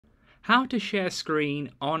How to share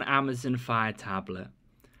screen on Amazon Fire Tablet.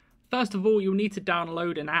 First of all, you'll need to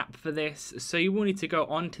download an app for this, so you will need to go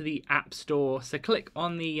onto the App Store. So click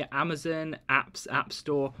on the Amazon Apps App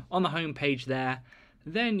Store on the home page there.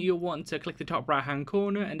 Then you'll want to click the top right hand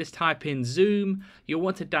corner and just type in Zoom. You'll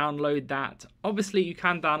want to download that. Obviously you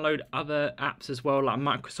can download other apps as well, like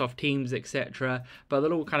Microsoft Teams, etc. But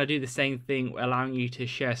they'll all kind of do the same thing, allowing you to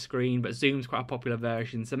share screen, but Zoom's quite a popular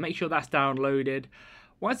version, so make sure that's downloaded.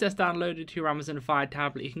 Once that's downloaded to your Amazon Fire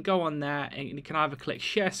Tablet, you can go on there and you can either click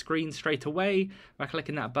share screen straight away by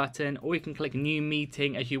clicking that button, or you can click new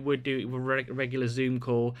meeting as you would do with a regular Zoom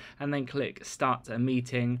call, and then click start a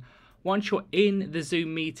meeting. Once you're in the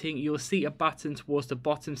Zoom meeting, you'll see a button towards the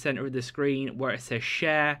bottom center of the screen where it says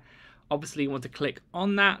share. Obviously you want to click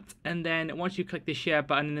on that, and then once you click the share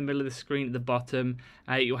button in the middle of the screen at the bottom,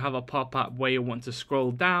 you'll have a pop-up where you'll want to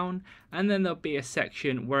scroll down, and then there'll be a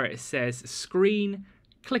section where it says screen.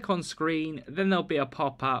 Click on screen, then there'll be a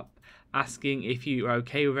pop-up asking if you are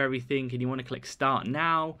okay with everything and you want to click start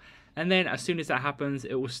now. And then as soon as that happens,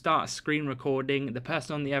 it will start screen recording. The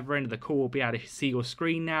person on the other end of the call will be able to see your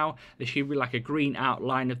screen now. There should be like a green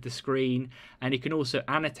outline of the screen, and you can also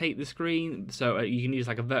annotate the screen, so you can use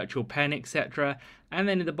like a virtual pen, etc. And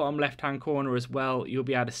then in the bottom left hand corner as well, you'll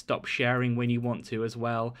be able to stop sharing when you want to as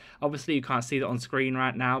well. Obviously you can't see that on screen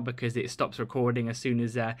right now because it stops recording as soon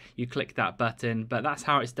as you click that button, but that's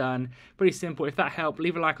how it's done. Pretty simple. If that helped,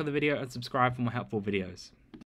 leave a like on the video and subscribe for more helpful videos.